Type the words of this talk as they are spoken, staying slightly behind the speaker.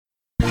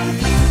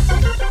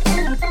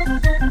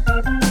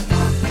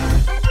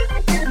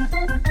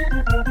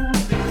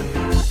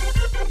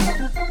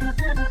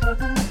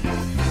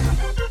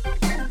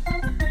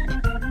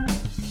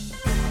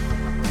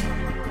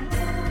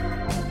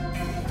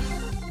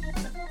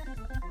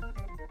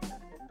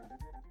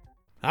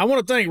I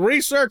want to thank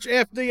Research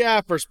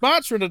FDI for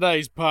sponsoring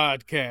today's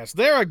podcast.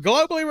 They're a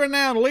globally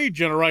renowned lead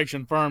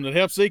generation firm that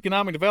helps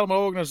economic development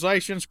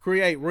organizations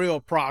create real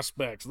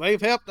prospects. They've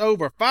helped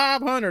over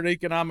 500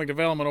 economic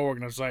development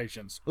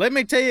organizations. Let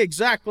me tell you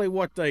exactly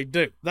what they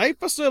do. They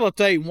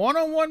facilitate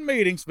one-on-one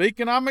meetings with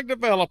economic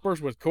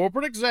developers with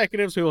corporate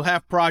executives who will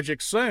have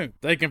projects soon.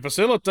 They can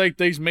facilitate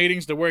these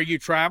meetings to where you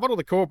travel to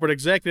the corporate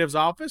executive's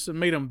office and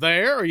meet them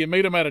there, or you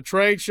meet them at a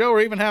trade show,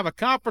 or even have a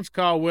conference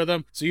call with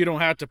them so you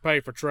don't have to pay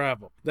for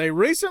travel. They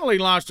recently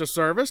launched a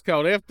service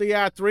called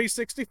FDI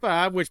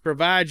 365, which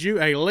provides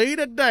you a lead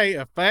a day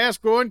of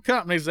fast-growing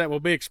companies that will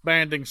be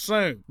expanding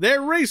soon.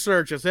 Their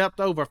research has helped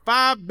over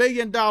 $5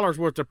 billion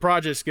worth of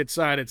projects get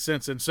cited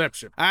since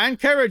inception. I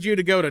encourage you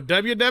to go to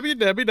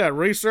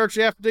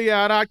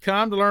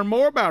www.researchfdi.com to learn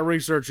more about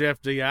Research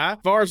FDI.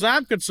 As far as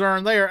I'm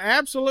concerned, they are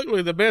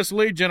absolutely the best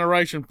lead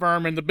generation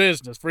firm in the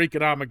business for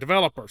economic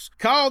developers.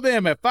 Call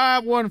them at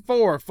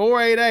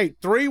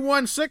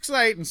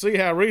 514-488-3168 and see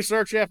how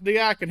Research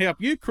FDI can help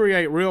you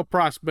create real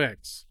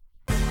prospects.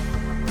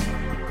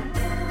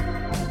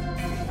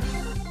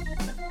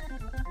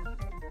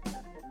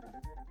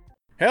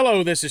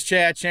 Hello, this is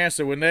Chad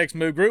Chancellor with Next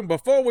Move Group.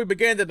 Before we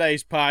begin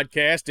today's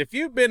podcast, if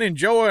you've been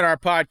enjoying our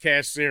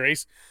podcast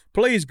series,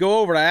 please go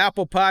over to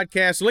Apple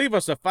Podcasts, leave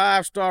us a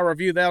 5-star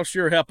review. That'll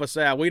sure help us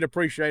out. We'd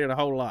appreciate it a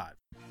whole lot.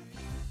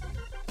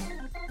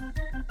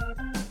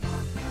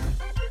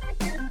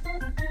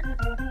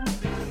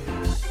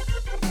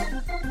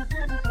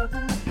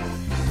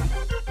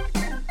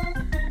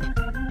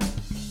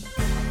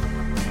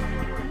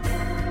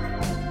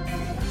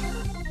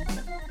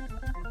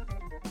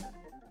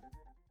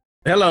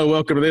 Hello,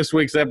 welcome to this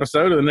week's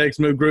episode of the Next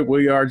Move Group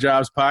We Are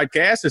Jobs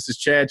podcast. This is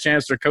Chad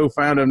Chancellor,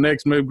 co-founder of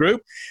Next Move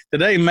Group.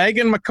 Today,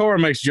 Megan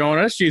McCormick's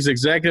joining us. She's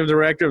executive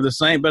director of the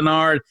St.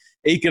 Bernard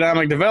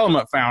Economic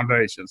Development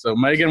Foundation. So,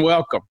 Megan,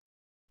 welcome.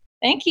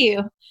 Thank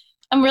you.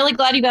 I'm really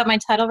glad you got my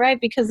title right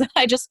because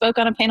I just spoke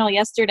on a panel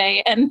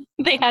yesterday and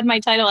they had my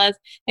title as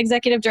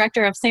Executive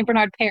Director of St.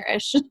 Bernard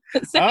Parish.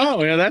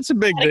 Oh, yeah, that's a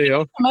big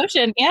deal.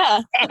 Promotion,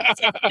 yeah.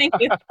 Thank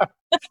you.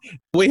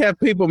 We have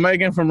people,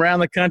 Megan, from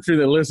around the country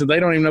that listen. They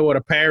don't even know what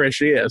a parish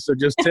is. So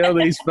just tell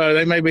these folks,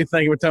 they may be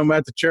thinking we're talking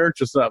about the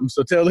church or something.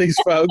 So tell these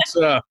folks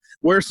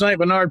where St.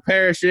 Bernard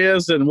Parish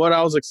is and what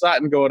all's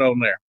exciting going on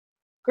there.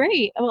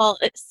 Great. Well,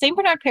 St.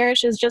 Bernard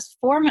Parish is just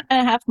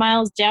 4.5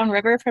 miles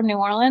downriver from New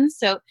Orleans.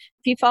 So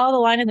if you follow the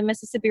line of the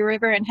Mississippi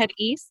River and head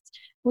east,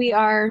 we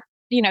are,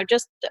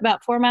 just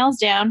about 4 miles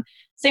down.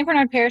 St.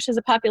 Bernard Parish has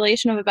a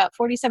population of about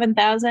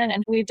 47,000,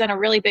 and we've done a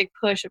really big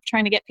push of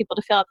trying to get people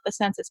to fill out the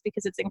census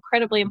because it's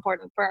incredibly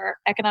important for our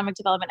economic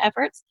development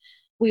efforts.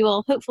 We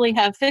will hopefully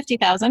have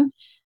 50,000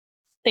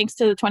 thanks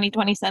to the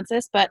 2020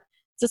 census, but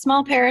it's a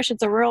small parish.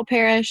 It's a rural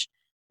parish.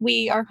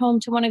 We are home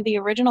to one of the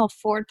original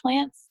Ford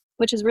plants,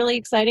 which is really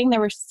exciting. There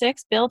were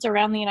 6 built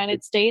around the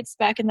United States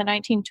back in the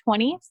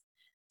 1920s,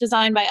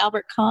 designed by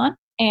Albert Kahn.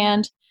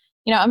 And,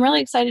 I'm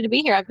really excited to be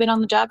here. I've been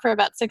on the job for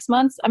about 6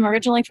 months. I'm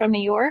originally from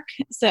New York,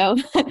 so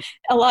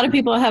a lot of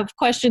people have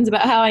questions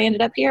about how I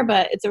ended up here,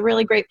 but it's a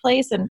really great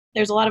place and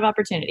there's a lot of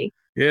opportunity.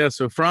 Yeah,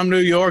 so from New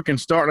York and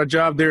starting a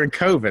job during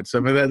COVID. So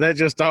I mean, that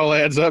just all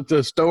adds up to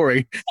a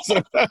story.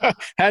 So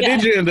how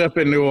did you end up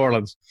in New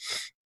Orleans?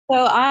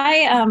 So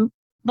I,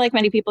 like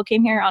many people,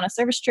 came here on a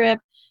service trip.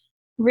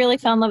 Really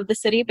fell in love with the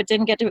city, but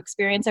didn't get to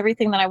experience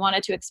everything that I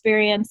wanted to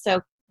experience.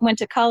 So went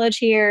to college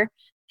here,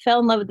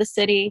 fell in love with the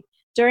city.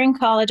 During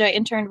college, I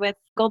interned with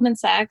Goldman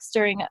Sachs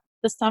during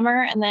the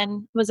summer and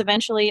then was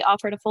eventually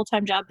offered a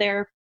full-time job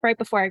there right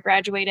before I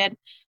graduated.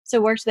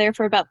 So worked there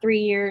for about 3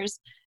 years.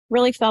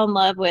 Really fell in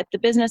love with the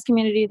business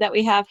community that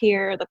we have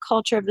here, the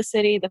culture of the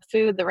city, the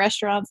food, the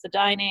restaurants, the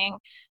dining,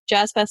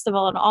 jazz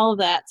festival, and all of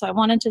that. So I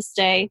wanted to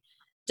stay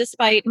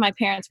despite my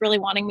parents really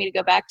wanting me to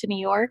go back to New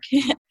York.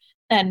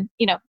 And,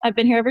 I've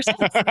been here ever since.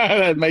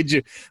 That made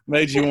you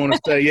want to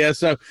stay. Yeah.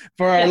 So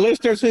for our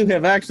listeners who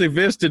have actually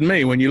visited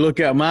me, when you look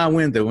out my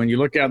window, when you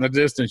look out in the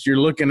distance, you're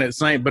looking at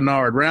St.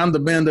 Bernard, round the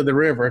bend of the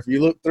river. If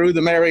you look through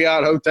the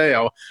Marriott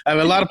Hotel, I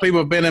mean, a lot of people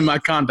have been in my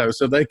condo,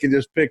 so they can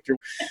just picture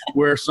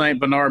where St.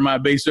 Bernard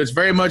might be. So it's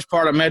very much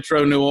part of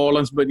Metro New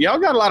Orleans, but y'all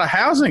got a lot of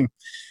housing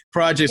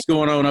projects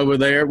going on over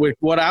there with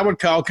what I would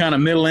call kind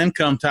of middle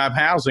income type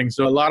housing.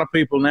 So a lot of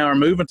people now are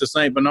moving to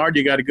St. Bernard.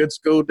 You got a good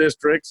school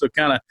district. So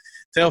kind of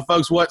tell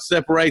folks what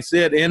separates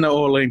it in the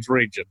Orleans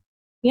region.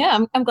 Yeah,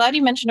 I'm glad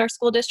you mentioned our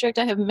school district.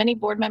 I have many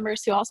board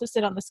members who also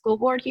sit on the school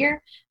board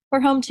here. We're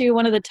home to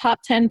one of the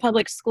top 10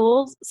 public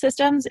school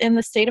systems in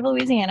the state of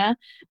Louisiana.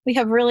 We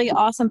have really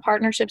awesome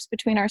partnerships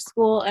between our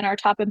school and our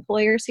top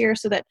employers here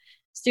so that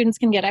students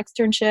can get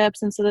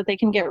externships and so that they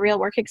can get real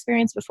work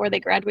experience before they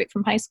graduate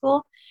from high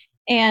school.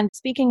 And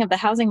speaking of the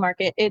housing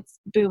market, it's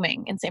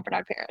booming in St.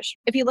 Bernard Parish.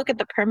 If you look at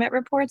the permit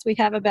reports, we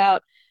have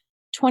about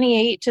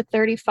 28 to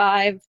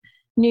 35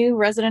 new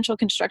residential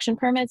construction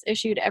permits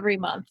issued every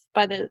month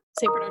by the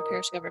St. Bernard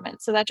Parish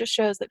government. So that just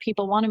shows that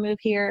people want to move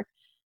here.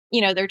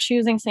 They're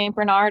choosing St.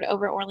 Bernard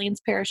over Orleans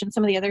Parish and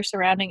some of the other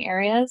surrounding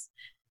areas.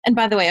 And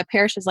by the way, a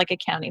parish is like a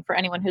county for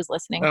anyone who's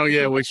listening. Oh,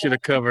 yeah, we should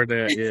have covered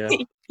that. Yeah.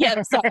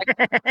 Yeah, sorry.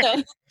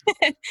 So,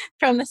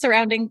 from the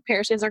surrounding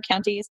parishes or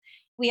counties,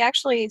 we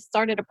actually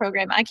started a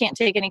program. I can't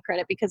take any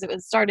credit because it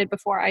was started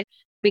before I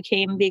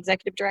became the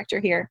executive director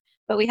here,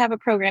 but we have a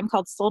program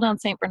called Slow Down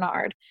St.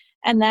 Bernard.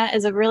 And that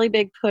is a really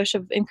big push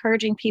of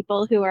encouraging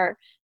people who are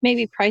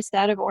maybe priced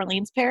out of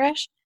Orleans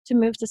Parish to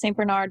move to St.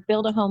 Bernard,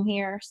 build a home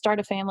here, start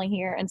a family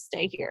here, and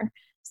stay here.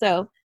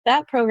 So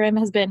that program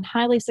has been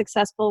highly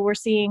successful. We're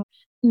seeing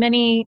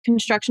many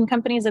construction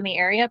companies in the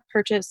area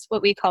purchase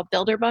what we call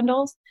builder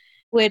bundles,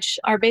 which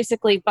are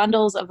basically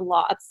bundles of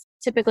lots,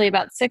 typically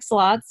about 6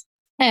 lots.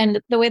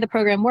 And the way the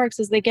program works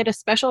is they get a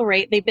special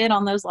rate. They bid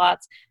on those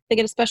lots. They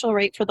get a special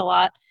rate for the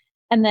lot.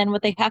 And then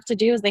what they have to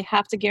do is they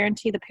have to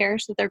guarantee the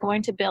parish that they're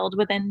going to build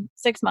within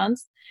 6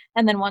 months.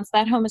 And then once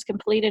that home is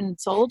completed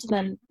and sold,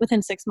 then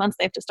within 6 months,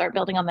 they have to start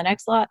building on the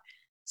next lot.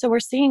 So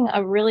we're seeing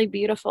a really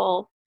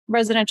beautiful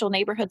residential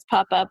neighborhoods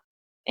pop up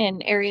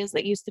in areas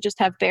that used to just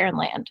have barren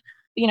land.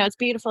 It's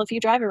beautiful. If you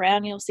drive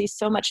around, you'll see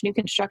so much new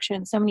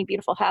construction, so many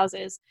beautiful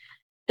houses.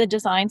 The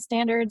design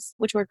standards,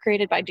 which were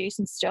created by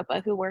Jason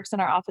Stopa, who works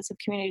in our Office of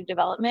Community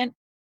Development,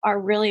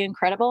 are really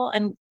incredible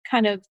and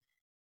kind of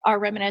are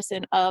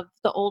reminiscent of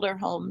the older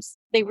homes.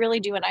 They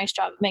really do a nice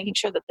job of making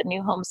sure that the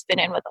new homes fit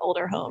in with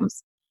older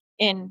homes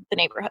in the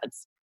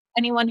neighborhoods.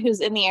 Anyone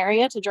who's in the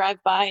area to drive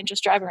by and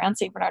just drive around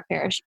St. Bernard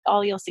Parish,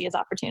 all you'll see is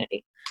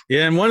opportunity.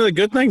 Yeah, and one of the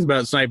good things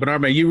about St.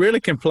 Bernard, man, you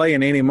really can play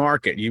in any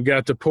market. You've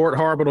got the Port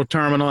Harbour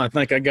Terminal. I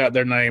think I got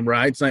their name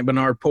right, St.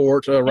 Bernard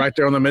Port, right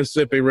there on the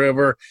Mississippi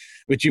River.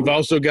 But you've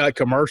also got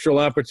commercial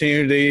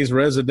opportunities,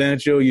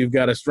 residential. You've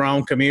got a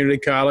strong community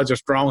college, a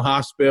strong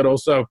hospital.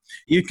 So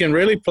you can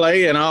really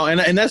play in all.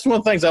 And that's one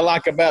of the things I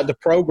like about the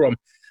program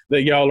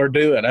that y'all are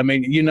doing. I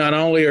mean, you not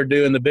only are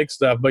doing the big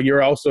stuff, but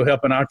you're also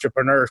helping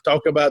entrepreneurs.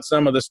 Talk about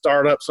some of the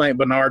startup St.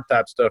 Bernard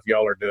type stuff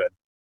y'all are doing.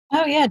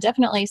 Oh, yeah,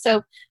 definitely.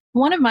 So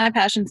one of my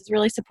passions is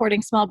really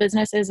supporting small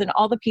businesses and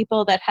all the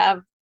people that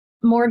have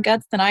more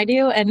guts than I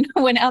do and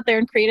went out there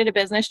and created a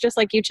business just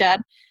like you,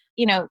 Chad.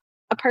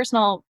 A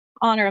personal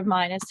honor of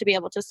mine is to be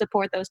able to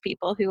support those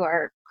people who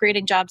are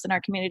creating jobs in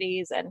our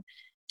communities and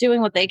doing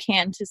what they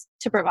can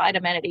to provide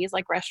amenities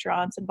like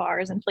restaurants and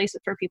bars and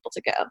places for people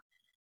to go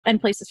and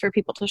places for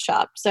people to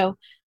shop. So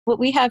what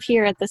we have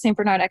here at the St.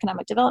 Bernard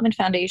Economic Development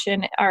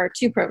Foundation are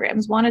 2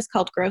 programs. One is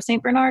called Grow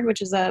St. Bernard,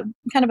 which is a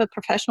kind of a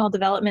professional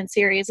development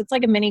series. It's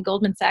like a mini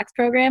Goldman Sachs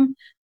program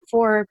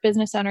for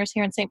business owners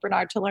here in St.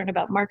 Bernard to learn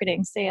about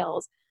marketing,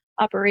 sales,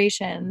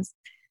 operations.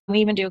 We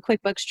even do a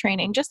QuickBooks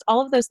training, just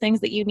all of those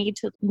things that you need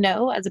to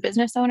know as a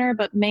business owner,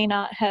 but may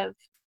not have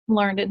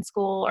learned in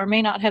school or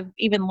may not have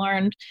even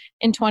learned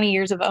in 20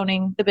 years of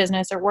owning the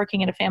business or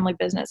working in a family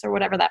business or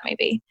whatever that may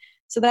be.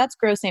 So that's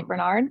Grow St.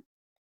 Bernard.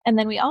 And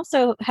then we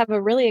also have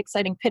a really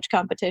exciting pitch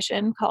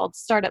competition called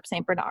Startup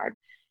St. Bernard.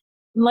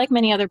 Like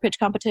many other pitch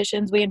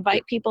competitions, we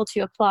invite people to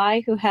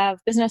apply who have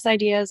business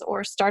ideas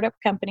or startup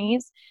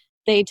companies.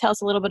 They tell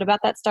us a little bit about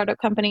that startup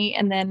company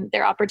and then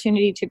their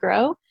opportunity to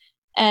grow.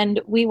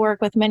 And we work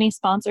with many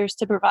sponsors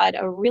to provide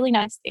a really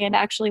nice and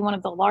actually one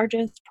of the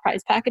largest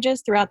prize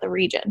packages throughout the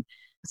region.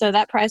 So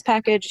that prize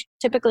package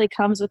typically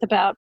comes with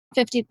about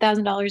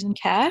 $50,000 in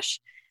cash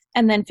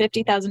and then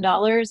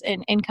 $50,000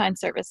 in in-kind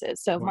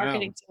services. So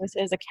marketing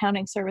services,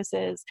 accounting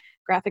services,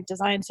 graphic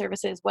design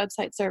services,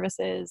 website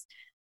services,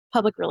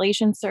 public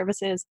relations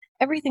services,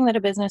 everything that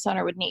a business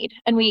owner would need.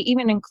 And we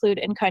even include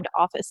in-kind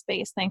office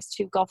space thanks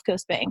to Gulf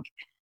Coast Bank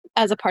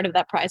as a part of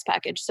that prize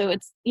package. So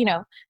it's,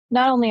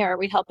 not only are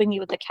we helping you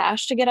with the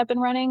cash to get up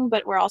and running,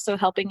 but we're also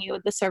helping you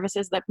with the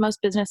services that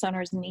most business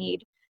owners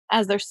need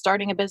as they're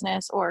starting a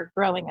business or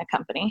growing a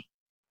company.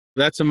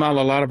 That's a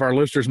model a lot of our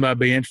listeners might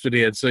be interested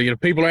in. So,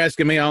 people are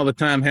asking me all the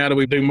time, how do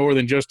we do more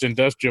than just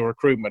industrial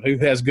recruitment? Who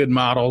has good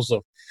models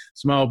of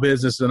small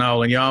business and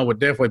all? And y'all would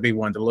definitely be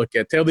one to look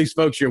at. Tell these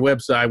folks your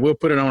website. We'll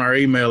put it on our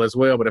email as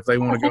well, but if they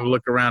want to go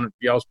look around at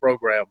y'all's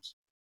programs.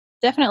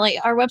 Definitely.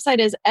 Our website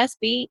is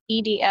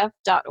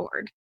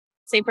sbedf.org,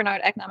 St.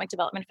 Bernard Economic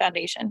Development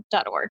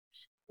Foundation.org.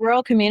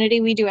 Rural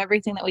community, we do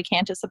everything that we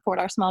can to support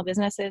our small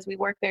businesses. We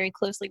work very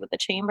closely with the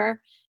chamber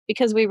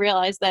because we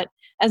realize that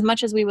as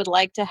much as we would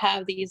like to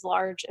have these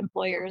large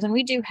employers, and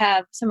we do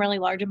have some really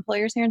large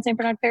employers here in St.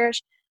 Bernard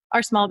Parish,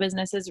 our small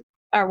businesses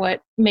are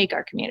what make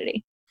our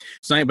community.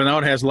 St.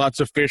 Bernard has lots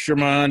of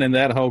fishermen and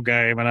that whole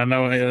game. And I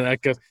know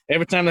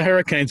every time the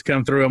hurricanes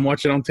come through, I'm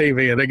watching on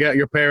TV and they got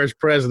your parish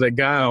president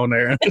guy on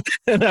there.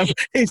 And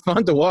he's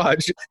fun to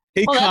watch.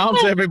 He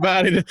calms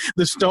everybody.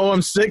 The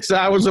storm's 6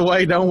 hours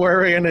away. Don't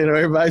worry. And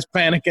everybody's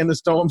panicking. The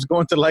storm's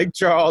going to Lake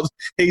Charles.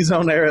 He's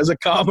on there as a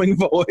calming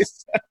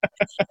voice.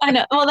 I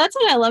know. Well, that's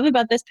what I love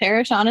about this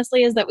parish,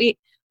 honestly, is that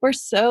we're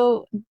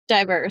so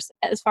diverse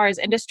as far as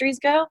industries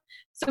go.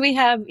 So we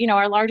have,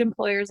 our large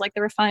employers like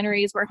the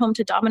refineries. We're home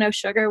to Domino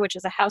Sugar, which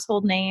is a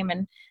household name.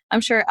 And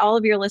I'm sure all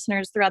of your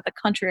listeners throughout the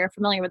country are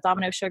familiar with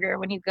Domino Sugar.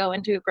 When you go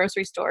into a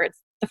grocery store, it's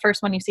the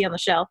first one you see on the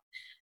shelf.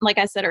 Like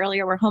I said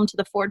earlier, we're home to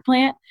the Ford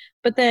plant.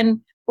 But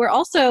then we're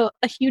also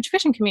a huge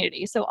fishing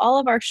community. So all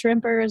of our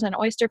shrimpers and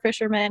oyster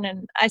fishermen,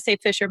 and I say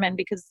fishermen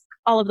because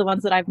all of the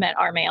ones that I've met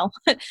are male,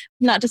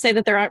 not to say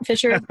that there aren't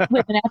fisher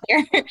women out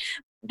there.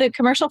 The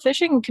commercial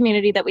fishing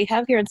community that we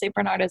have here in St.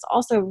 Bernard is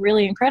also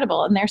really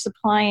incredible, and they're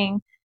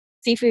supplying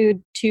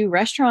seafood to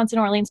restaurants in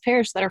Orleans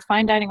Parish that are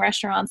fine dining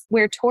restaurants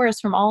where tourists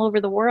from all over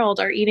the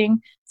world are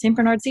eating St.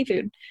 Bernard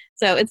seafood.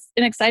 So it's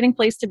an exciting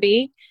place to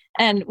be.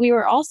 And we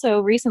were also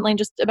recently,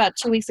 just about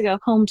 2 weeks ago,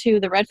 home to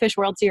the Redfish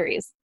World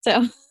Series.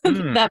 So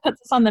that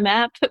puts us on the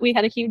map. We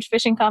had a huge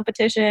fishing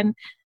competition,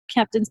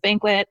 captain's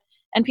banquet,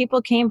 and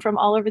people came from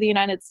all over the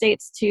United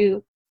States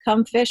to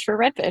come fish for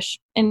redfish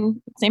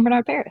in St.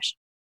 Bernard Parish.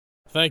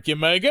 Thank you,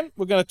 Megan.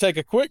 We're going to take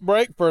a quick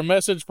break for a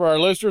message for our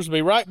listeners. We'll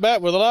be right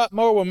back with a lot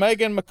more with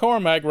Megan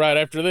McCormack right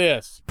after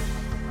this.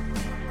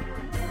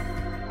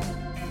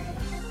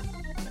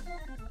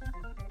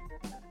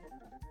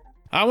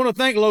 I want to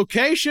thank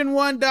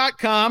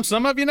LocationOne.com,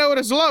 some of you know it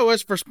as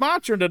Lois, for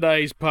sponsoring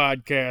today's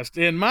podcast.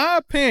 In my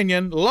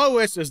opinion,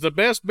 Lois is the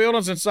best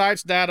buildings and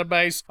sites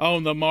database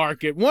on the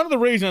market. One of the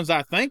reasons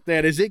I think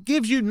that is it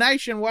gives you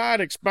nationwide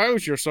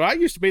exposure. So I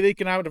used to be the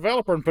economic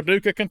developer in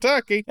Paducah,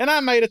 Kentucky, and I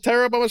made a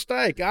terrible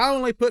mistake. I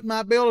only put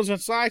my buildings and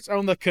sites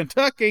on the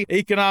Kentucky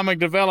Economic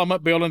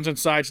Development Buildings and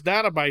Sites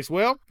database.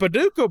 Well,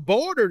 Paducah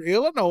bordered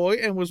Illinois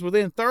and was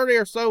within 30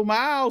 or so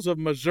miles of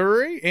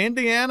Missouri,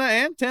 Indiana,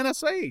 and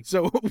Tennessee.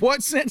 So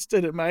what sense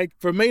did it make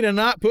for me to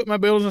not put my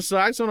buildings and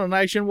sites on a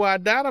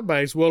nationwide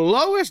database? Well,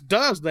 Lois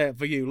does that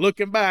for you.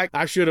 Looking back,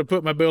 I should have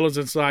put my buildings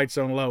and sites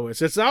on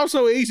Lois. It's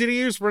also easy to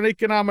use for an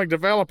economic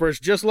developer. It's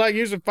just like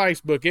using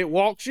Facebook. It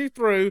walks you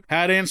through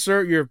how to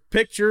insert your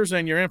pictures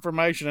and your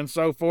information and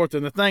so forth.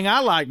 And the thing I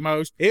like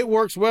most, it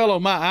works well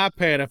on my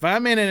iPad. If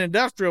I'm in an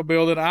industrial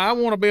building, I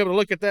want to be able to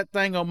look at that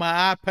thing on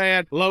my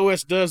iPad.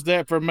 Lois does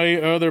that for me.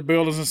 Other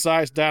buildings and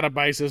sites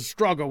databases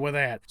struggle with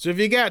that. So if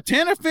you got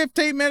 10 or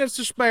 15 minutes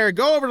to spare,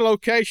 go over to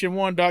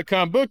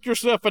LocationOne.com, book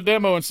yourself a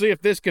demo, and see if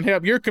this can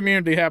help your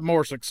community have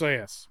more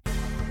success.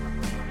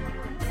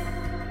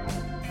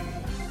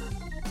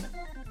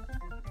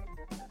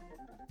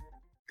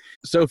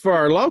 So for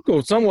our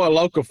somewhat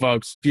local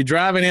folks, if you're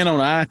driving in on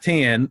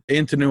I-10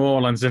 into New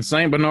Orleans, and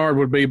St. Bernard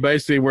would be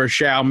basically where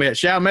Chalmette.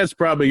 Chalmette's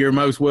probably your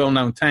most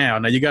well-known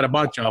town. Now, you got a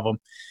bunch of them.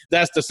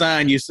 That's the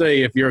sign you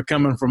see if you're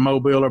coming from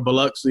Mobile or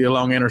Biloxi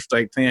along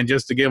Interstate 10,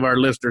 just to give our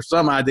listeners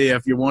some idea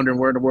if you're wondering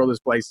where in the world this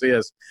place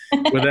is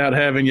without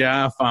having your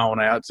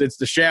iPhone out. It's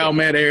the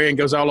Chalmette area and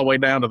goes all the way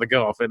down to the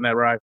Gulf. Isn't that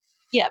right?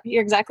 Yeah,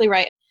 you're exactly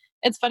right.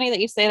 It's funny that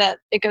you say that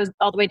it goes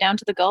all the way down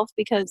to the Gulf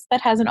because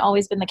that hasn't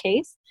always been the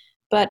case.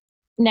 But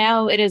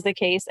now it is the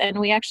case, and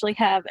we actually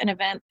have an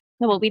event.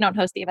 Well, we don't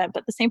host the event,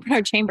 but the St.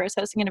 Bernard Chamber is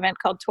hosting an event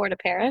called Tour de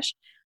Parish,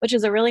 which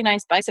is a really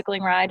nice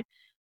bicycling ride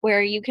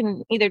where you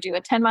can either do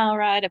a 10-mile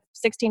ride, a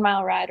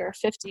 16-mile ride, or a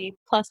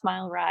 50-plus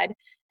mile ride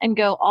and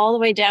go all the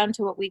way down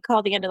to what we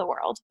call the end of the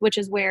world, which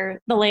is where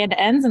the land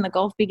ends and the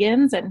Gulf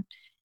begins. And,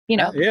 you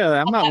know. Yeah,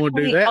 I might want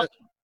to do that.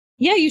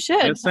 Yeah, you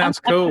should. That sounds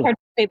cool. I'm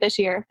participate this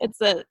year. It's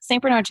the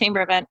St. Bernard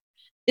Chamber event.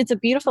 It's a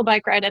beautiful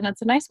bike ride, and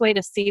it's a nice way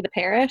to see the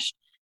parish.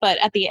 But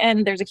at the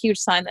end, there's a huge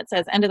sign that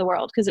says end of the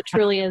world because it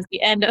truly is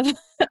the end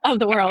of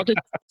the world.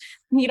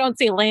 You don't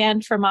see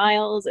land for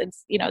miles.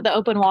 It's, the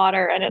open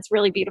water, and it's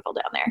really beautiful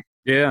down there.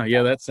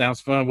 Yeah, that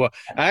sounds fun. Well,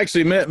 I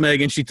actually met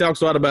Megan. She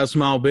talks a lot about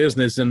small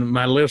business, and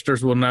my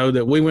listeners will know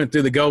that we went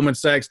through the Goldman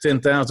Sachs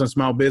 10,000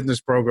 Small Business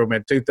Program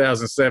in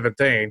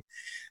 2017,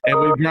 and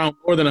we've grown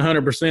more than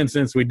 100%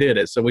 since we did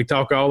it. So we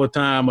talk all the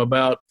time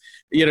about,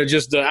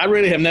 I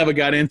really have never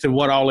got into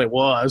what all it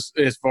was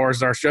as far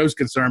as our show's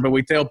concerned, but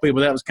we tell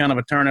people that was kind of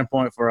a turning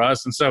point for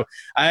us. And so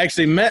I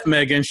actually met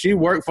Megan. She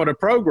worked for the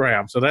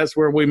program. So that's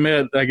where we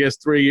met, I guess,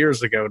 3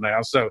 years ago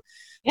now. So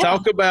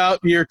talk about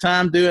your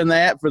time doing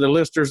that for the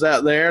listeners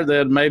out there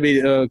that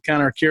maybe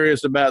kind of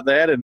curious about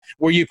that. And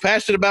were you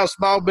passionate about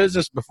small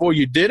business before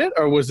you did it,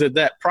 or was it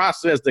that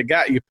process that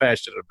got you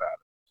passionate about it?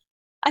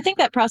 I think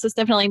that process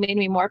definitely made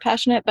me more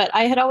passionate, but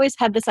I had always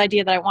had this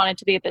idea that I wanted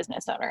to be a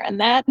business owner. And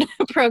that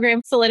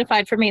program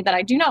solidified for me that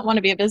I do not want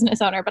to be a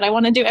business owner, but I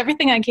want to do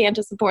everything I can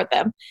to support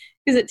them.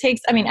 Because it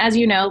takes, as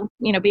you know,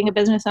 being a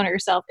business owner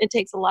yourself, it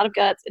takes a lot of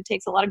guts, it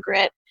takes a lot of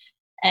grit,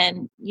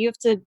 and you have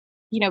to,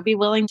 be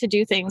willing to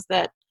do things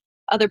that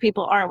other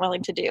people aren't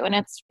willing to do. And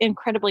it's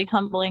incredibly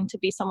humbling to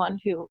be someone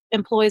who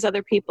employs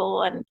other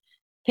people and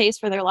pays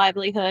for their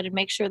livelihood and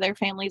makes sure their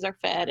families are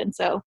fed. And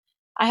so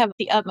I have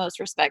the utmost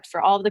respect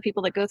for all of the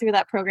people that go through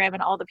that program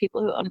and all the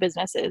people who own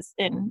businesses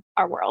in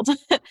our world.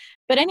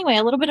 But anyway,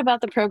 a little bit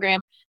about the program.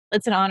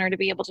 It's an honor to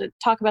be able to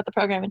talk about the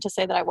program and to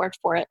say that I worked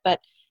for it.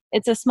 But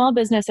it's a small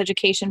business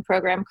education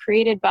program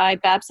created by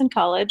Babson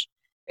College.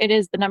 It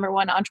is the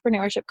 #1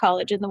 entrepreneurship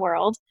college in the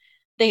world.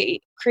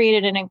 They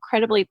created an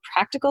incredibly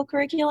practical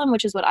curriculum,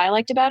 which is what I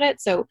liked about it.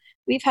 So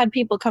we've had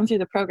people come through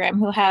the program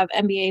who have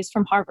MBAs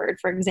from Harvard,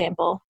 for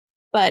example,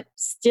 but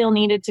still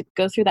needed to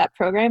go through that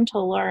program to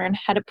learn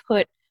how to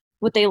put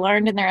what they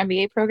learned in their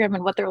MBA program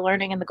and what they're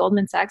learning in the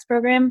Goldman Sachs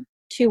program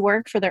to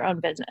work for their own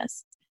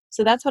business.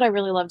 So that's what I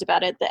really loved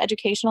about it. The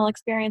educational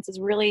experience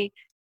is really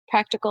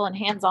practical and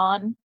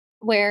hands-on.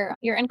 where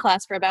you're in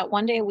class for about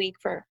 1 day a week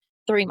for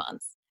 3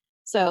 months.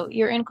 So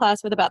you're in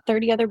class with about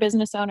 30 other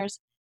business owners.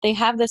 They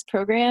have this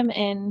program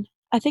in,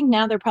 I think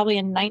now they're probably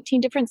in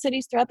 19 different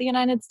cities throughout the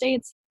United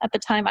States. At the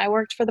time I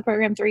worked for the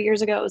program 3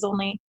 years ago, it was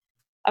only,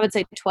 I would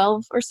say,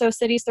 12 or so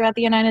cities throughout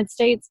the United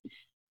States.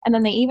 And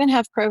then they even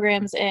have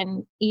programs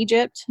in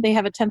Egypt. They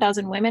have a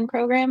 10,000 women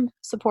program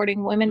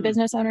supporting women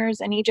business owners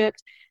in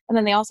Egypt. And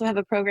then they also have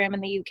a program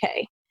in the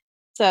UK.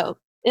 So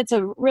it's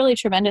a really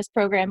tremendous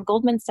program.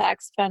 Goldman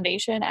Sachs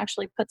Foundation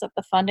actually puts up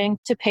the funding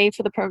to pay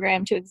for the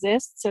program to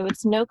exist. So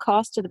it's no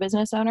cost to the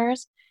business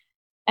owners,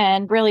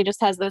 and really just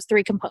has those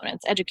 3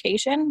 components: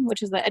 education,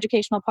 which is the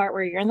educational part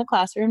where you're in the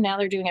classroom. Now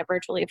they're doing it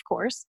virtually, of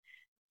course.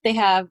 They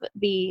have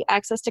the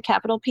access to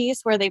capital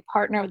piece where they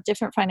partner with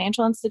different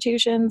financial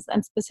institutions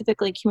and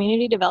specifically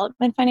community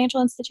development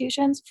financial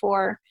institutions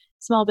for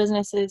small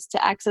businesses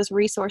to access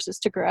resources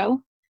to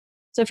grow.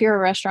 So if you're a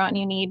restaurant and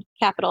you need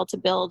capital to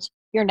build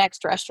your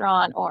next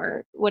restaurant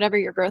or whatever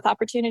your growth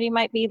opportunity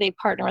might be, they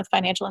partner with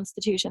financial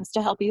institutions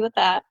to help you with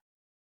that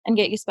and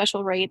get you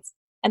special rates.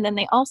 And then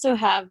they also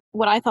have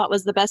what I thought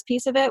was the best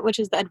piece of it, which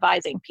is the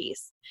advising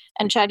piece.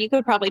 And Chad, you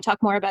could probably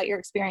talk more about your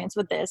experience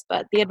with this,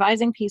 but the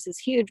advising piece is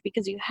huge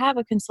because you have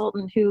a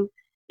consultant who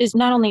is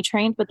not only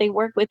trained, but they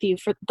work with you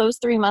for those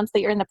 3 months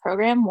that you're in the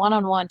program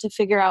one-on-one to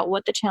figure out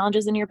what the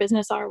challenges in your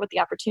business are, what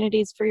the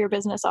opportunities for your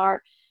business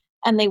are.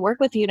 And they work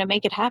with you to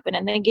make it happen.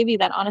 And they give you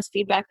that honest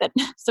feedback that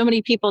so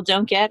many people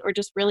don't get or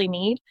just really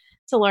need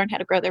to learn how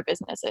to grow their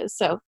businesses.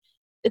 So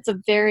it's a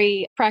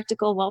very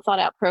practical, well thought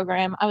out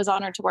program. I was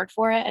honored to work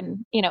for it.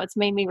 And, it's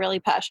made me really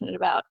passionate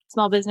about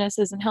small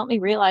businesses and helped me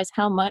realize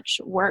how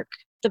much work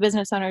the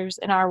business owners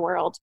in our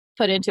world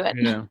put into it.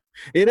 Yeah,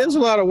 it is a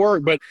lot of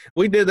work, but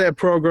we did that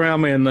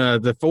program in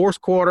the fourth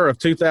quarter of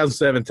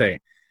 2017.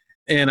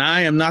 And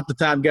I am not the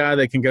type of guy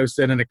that can go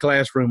sit in a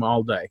classroom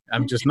all day.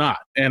 I'm just not.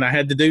 And I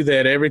had to do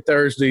that every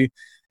Thursday.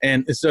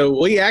 And so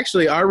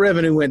our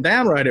revenue went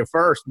down right at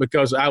first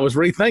because I was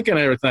rethinking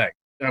everything.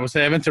 I was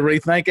having to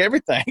rethink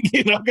everything.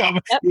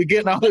 You're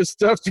getting all this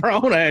stuff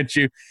thrown at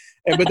you.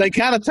 But they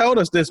kind of told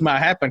us this might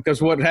happen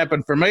because what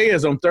happened for me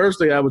is on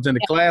Thursday I was in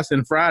the class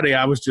and Friday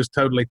I was just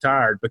totally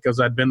tired because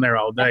I'd been there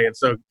all day. And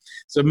so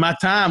my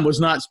time was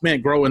not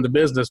spent growing the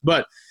business.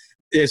 But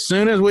as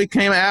soon as we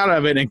came out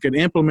of it and could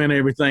implement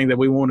everything that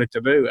we wanted to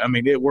do,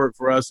 it worked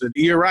for us.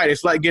 You're right.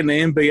 It's like getting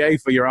an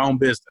MBA for your own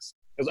business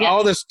because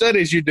all the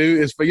studies you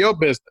do is for your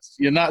business.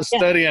 You're not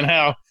studying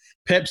how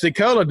Pepsi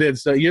Cola did,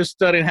 so you're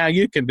studying how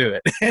you can do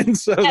it. And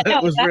so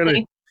that was exactly.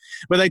 Really,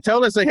 but they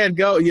told us they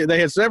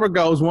had several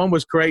goals. One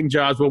was creating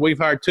jobs. Well, we've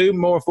hired 2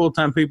 more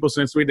full-time people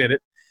since we did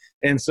it.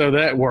 And so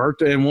that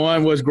worked. And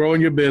one was growing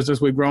your business.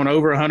 We've grown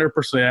over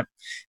 100%.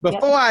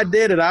 Before I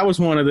did it, I was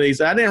one of these.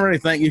 I didn't really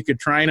think you could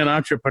train an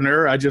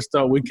entrepreneur. I just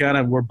thought we kind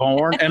of were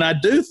born. And I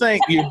do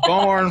think you're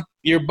born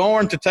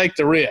to take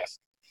the risk.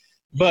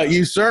 But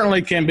you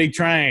certainly can be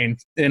trained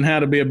in how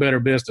to be a better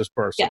business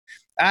person. Yeah.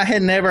 I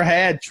had never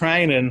had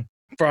training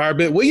for our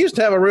business. We used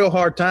to have a real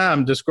hard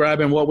time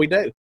describing what we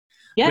do.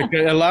 Yeah.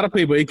 Because a lot of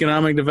people,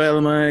 economic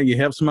development, you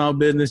help small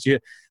business.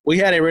 We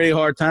had a really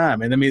hard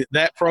time. And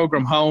that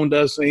program honed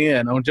us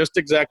in on just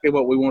exactly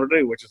what we want to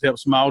do, which is help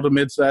small to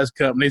mid-sized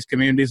companies,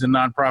 communities, and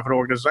nonprofit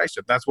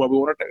organizations. That's what we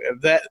want to do.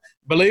 That,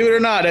 believe it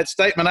or not, that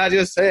statement I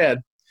just said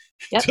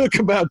took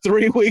about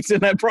 3 weeks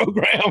in that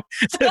program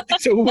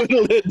to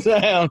whittle it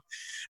down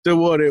to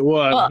what it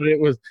was.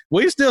 Well,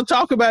 we still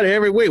talk about it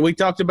every week. We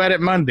talked about it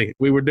Monday.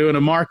 We were doing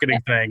a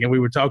marketing thing and we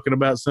were talking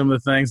about some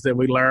of the things that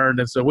we learned.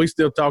 And so we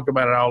still talk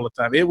about it all the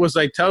time. It was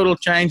a total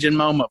changing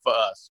moment for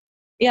us.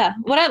 Yeah.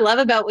 What I love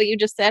about what you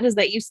just said is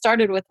that you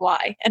started with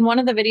why. And one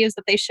of the videos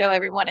that they show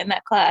everyone in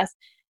that class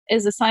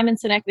is a Simon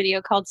Sinek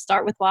video called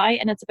Start With Why.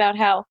 And it's about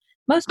how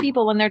most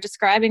people, when they're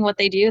describing what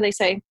they do, they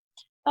say,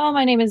 oh,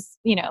 my name is,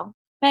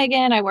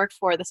 Megan. I work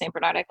for the St.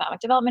 Bernard Economic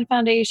Development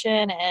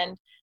Foundation, and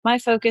my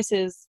focus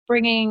is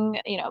bringing,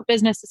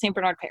 business to St.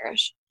 Bernard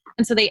Parish.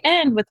 And so they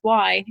end with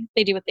why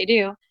they do what they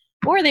do,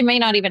 or they may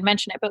not even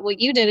mention it. But what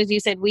you did is you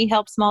said, we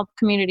help small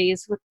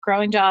communities with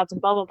growing jobs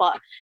and blah, blah, blah.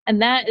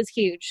 And that is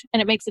huge.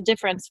 And it makes a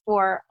difference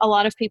for a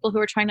lot of people who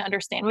are trying to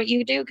understand what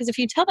you do. Because if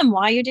you tell them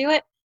why you do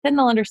it, then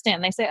they'll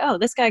understand. They say, oh,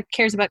 this guy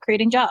cares about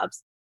creating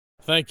jobs.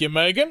 Thank you,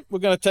 Megan. We're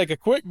going to take a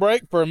quick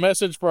break for a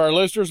message for our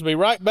listeners. We'll be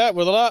right back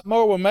with a lot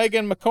more with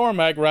Megan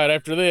McCormack right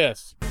after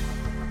this.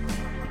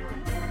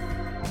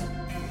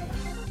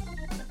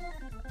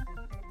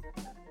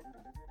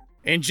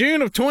 In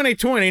June of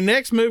 2020,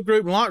 Next Move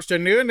Group launched a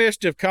new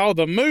initiative called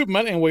The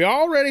Movement, and we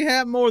already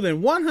have more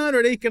than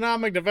 100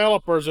 economic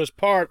developers as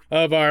part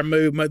of our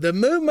movement. The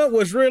movement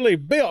was really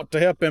built to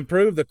help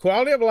improve the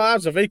quality of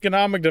lives of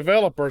economic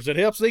developers. It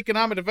helps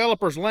economic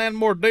developers land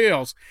more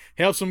deals,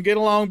 helps them get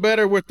along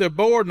better with their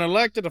board and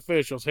elected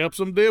officials, helps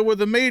them deal with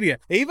the media,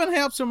 even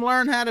helps them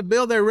learn how to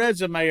build their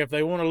resume if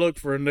they want to look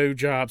for a new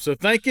job. So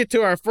thank you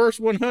to our first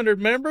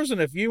 100 members,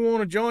 and if you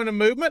want to join the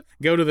movement,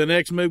 go to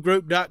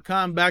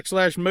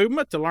thenextmovegroup.com/movement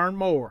to learn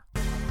more.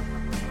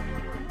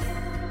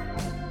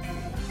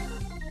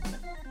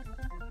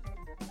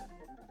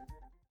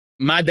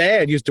 my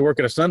dad used to work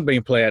at a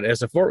Sunbeam plant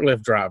as a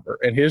forklift driver,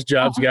 and his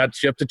jobs got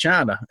shipped to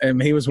China.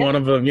 And he was one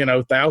of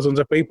the, thousands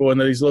of people in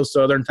these little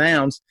southern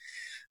towns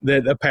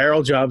that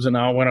apparel jobs and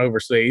all went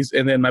overseas.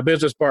 And then my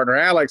business partner,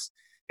 Alex,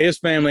 his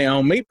family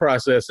owned meat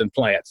processing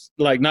plants,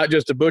 like not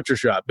just a butcher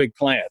shop, big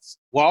plants.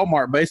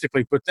 Walmart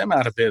basically put them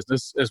out of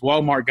business as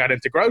Walmart got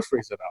into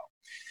groceries and all.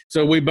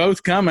 So we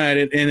both come at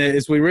it, and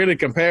as we really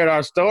compared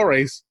our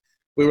stories,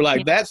 we were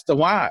like, that's the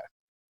why.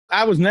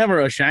 I was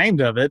never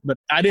ashamed of it, but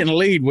I didn't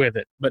lead with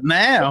it. But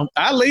now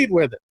I lead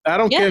with it. I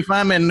don't care if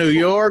I'm in New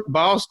York,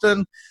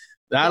 Boston,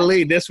 I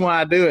lead. That's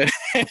why I do it.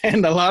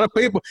 And a lot of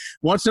people,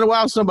 once in a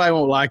while, somebody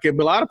won't like it,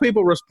 but a lot of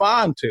people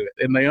respond to it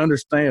and they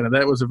understand. And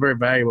that was a very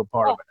valuable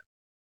part of it.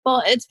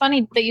 Well, it's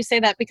funny that you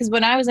say that, because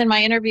when I was in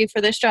my interview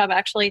for this job,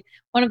 actually,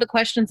 one of the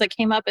questions that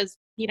came up is,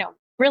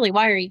 really,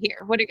 why are you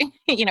here? What are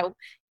you,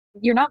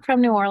 you're not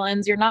from New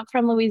Orleans. You're not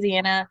from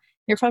Louisiana.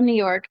 You're from New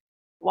York.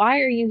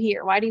 Why are you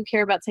here? Why do you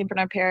care about St.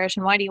 Bernard Parish,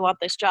 and why do you want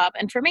this job?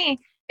 And for me,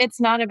 it's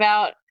not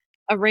about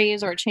a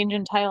raise or a change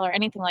in title or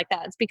anything like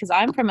that. It's because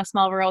I'm from a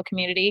small rural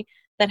community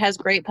that has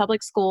great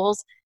public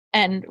schools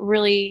and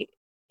really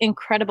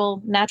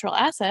incredible natural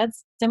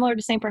assets similar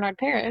to St. Bernard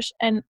Parish.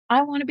 And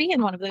I want to be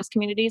in one of those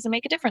communities and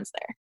make a difference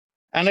there.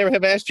 I never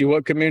have asked you,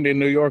 what community in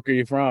New York are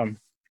you from?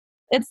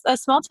 It's a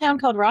small town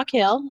called Rock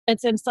Hill.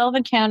 It's in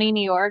Sullivan County,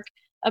 New York,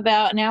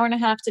 about an hour and a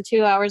half to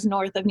 2 hours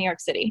north of New York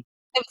City.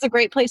 It was a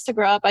great place to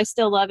grow up. I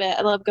still love it.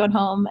 I love going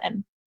home.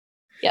 And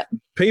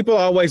people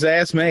always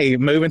ask me,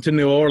 moving to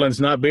New Orleans,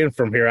 not being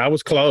from here, I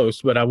was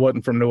close, but I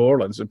wasn't from New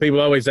Orleans. And people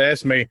always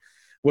ask me,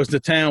 was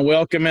the town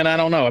welcoming? I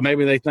don't know.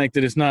 Maybe they think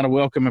that it's not a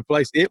welcoming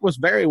place. It was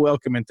very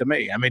welcoming to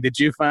me. I mean, did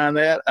you find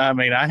that? I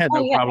mean, I had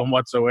no problem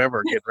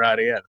whatsoever getting right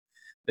in.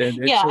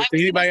 If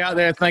anybody out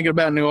there thinking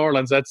about New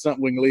Orleans, that's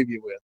something we can leave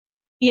you with.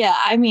 Yeah,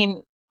 I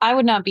mean, I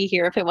would not be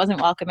here if it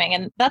wasn't welcoming.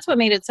 And that's what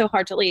made it so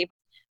hard to leave.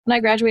 When I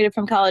graduated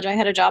from college, I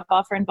had a job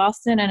offer in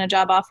Boston and a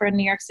job offer in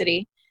New York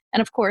City. And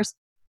of course,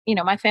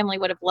 my family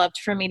would have loved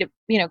for me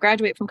to,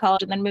 graduate from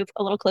college and then move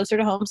a little closer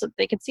to home so that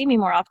they could see me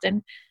more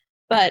often.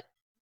 But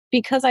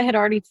because I had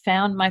already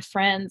found my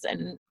friends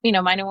and,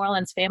 my New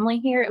Orleans family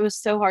here, it was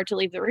so hard to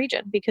leave the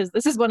region, because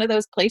this is one of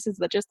those places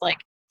that just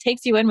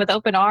takes you in with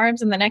open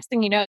arms. And the next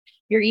thing you know,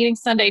 you're eating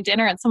Sunday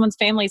dinner at someone's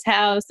family's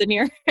house, and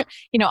you're,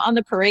 on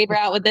the parade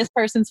route with this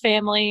person's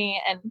family.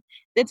 And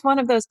it's one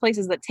of those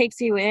places that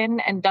takes you in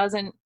and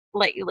doesn't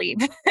let you leave.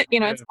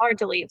 It's hard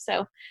to leave.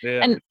 So,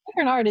 and St.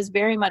 Bernard is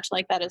very much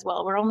like that as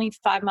well. We're only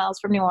 5 miles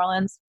from New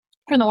Orleans,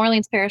 from the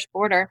Orleans Parish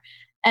border.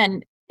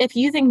 And if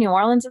you think New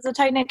Orleans is a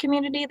tight-knit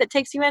community that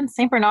takes you in,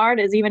 St. Bernard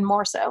is even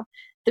more so.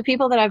 The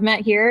people that I've met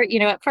here,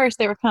 at first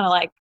they were kind of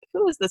like,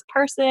 who is this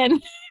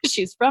person?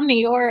 She's from New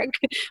York.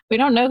 We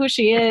don't know who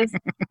she is.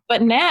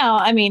 But now,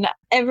 I mean,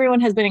 everyone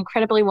has been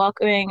incredibly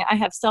welcoming. I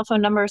have cell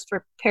phone numbers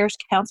for parish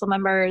council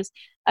members.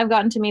 I've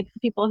gotten to meet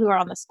people who are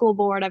on the school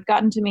board. I've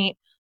gotten to meet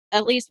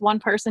at least one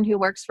person who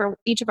works for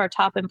each of our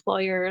top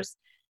employers.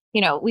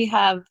 We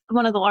have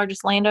one of the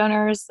largest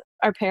landowners.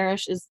 Our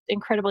parish is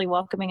incredibly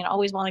welcoming and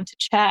always willing to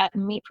chat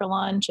and meet for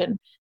lunch. And,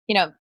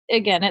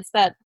 again, it's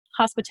that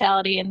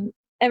hospitality, and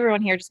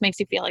everyone here just makes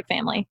you feel like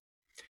family.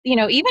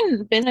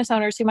 Even business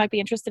owners who might be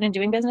interested in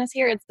doing business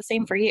here, it's the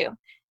same for you.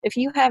 If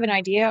you have an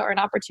idea or an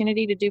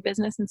opportunity to do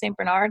business in St.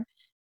 Bernard,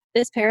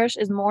 this parish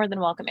is more than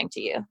welcoming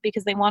to you,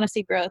 because they want to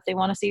see growth. They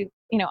want to see,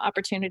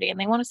 opportunity, and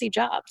they want to see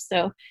jobs.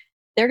 So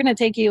they're going to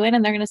take you in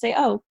and they're going to say,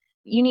 oh,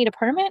 you need a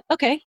permit?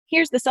 Okay,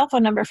 here's the cell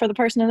phone number for the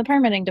person in the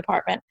permitting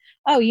department.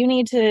 Oh, you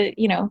need to,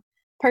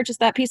 purchase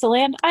that piece of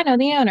land? I know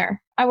the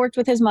owner. I worked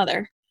with his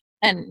mother,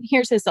 and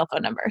here's his cell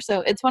phone number.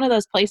 So it's one of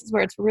those places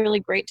where it's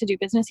really great to do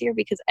business here,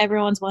 because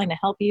everyone's willing to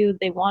help you.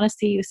 They want to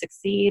see you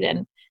succeed,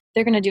 and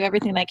they're going to do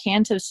everything they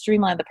can to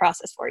streamline the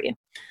process for you.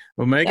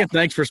 Well, Megan,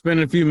 thanks for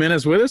spending a few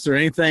minutes with us. Or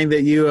anything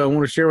that you want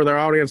to share with our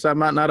audience I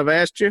might not have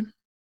asked you?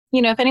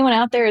 If anyone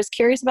out there is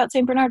curious about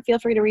St. Bernard, feel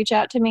free to reach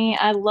out to me.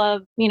 I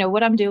love,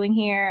 what I'm doing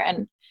here,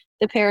 and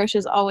the parish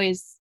is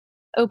always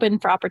open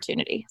for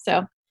opportunity.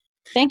 So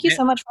thank you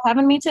so much for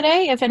having me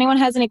today. If anyone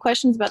has any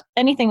questions about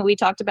anything that we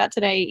talked about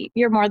today,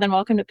 you're more than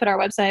welcome to put our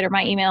website or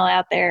my email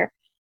out there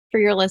for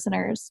your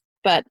listeners.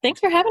 But thanks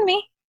for having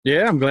me.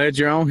 Yeah, I'm glad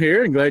you're on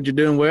here and glad you're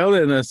doing well.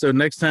 And so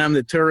next time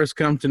that tourists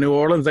come to New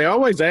Orleans, they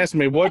always ask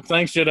me, what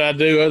things should I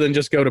do other than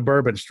just go to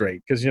Bourbon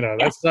Street? Because,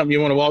 that's something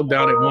you want to walk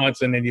down it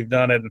once and then you've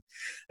done it.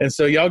 And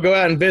so y'all go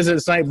out and visit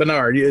St.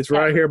 Bernard. It's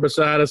right here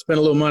beside us. Spend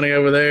a little money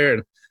over there.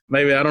 And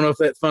maybe, I don't know if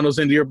that funnels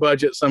into your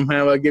budget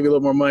somehow. I'll give you a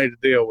little more money to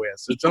deal with.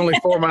 So it's only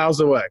 4 miles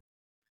away.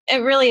 It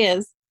really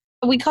is.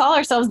 We call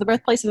ourselves the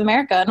birthplace of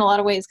America in a lot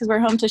of ways, because we're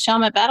home to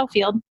Chalmette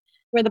Battlefield,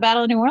 where the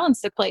Battle of New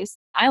Orleans took place.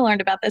 I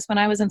learned about this when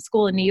I was in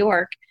school in New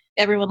York.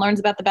 Everyone learns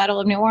about the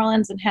Battle of New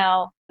Orleans and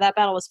how that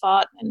battle was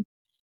fought. And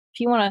if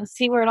you want to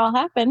see where it all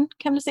happened,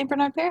 come to St.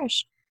 Bernard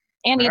Parish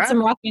and eat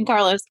some Rocky and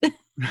Carlos.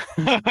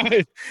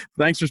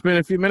 Thanks for spending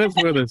a few minutes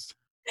with us.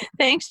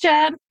 Thanks,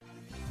 Chad.